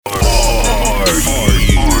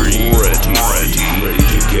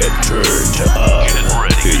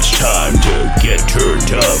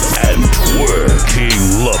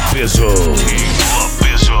LaBizzle. King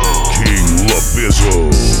LaBizzle. King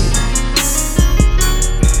LaBizzle.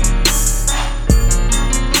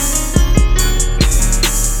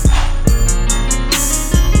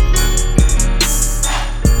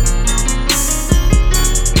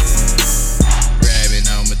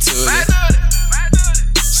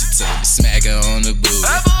 Smack her on the booty.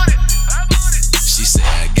 She said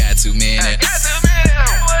I got too many.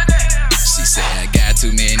 She said I got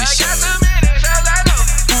too many shows.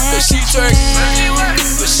 But she twerk.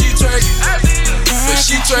 But she twerk. But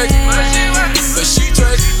she twerk. But she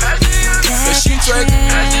twerk. But she twerk.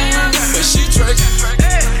 But she twerk.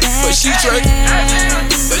 But she twerk.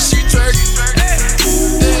 But she twerk.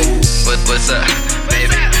 What's up,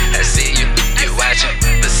 baby? I see you. You watching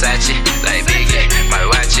Versace like Biggie. My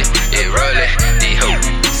watch it. Roll it, D-ho,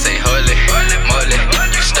 say holy, moly,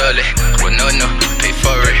 you stole it, well no, pay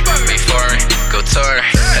for it, be foreign, go touring,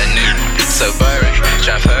 a new, so boring,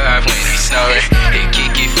 drop her off when he snoring, hit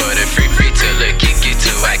Kiki for the free till the Kiki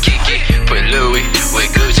till I Kiki, put Louis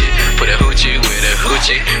with Gucci, put a hoochie with a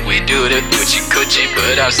hoochie, we do the Gucci coochie,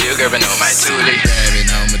 but I'm still grabbing on my toolie,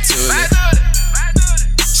 grabbing on my toolie,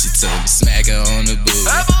 she told me smack her on the booty,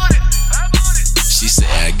 she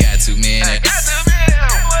said I got too many.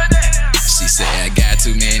 She said I got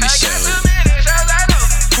too many shows.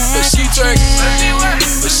 But she twerk.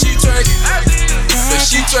 But she twerk. But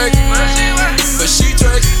she twerk. But she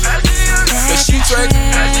twerk. But she twerk.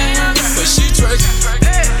 But she twerk.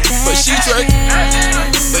 But she twerk.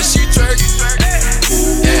 But she twerk.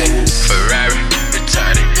 Yeah, Ferrari,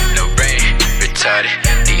 retarded. No brain, retarded.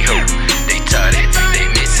 D-ho, they tarded. They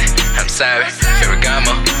missing, I'm sorry.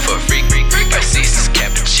 Ferragamo for a freak. Pisces,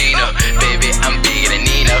 cappuccino. Baby, I'm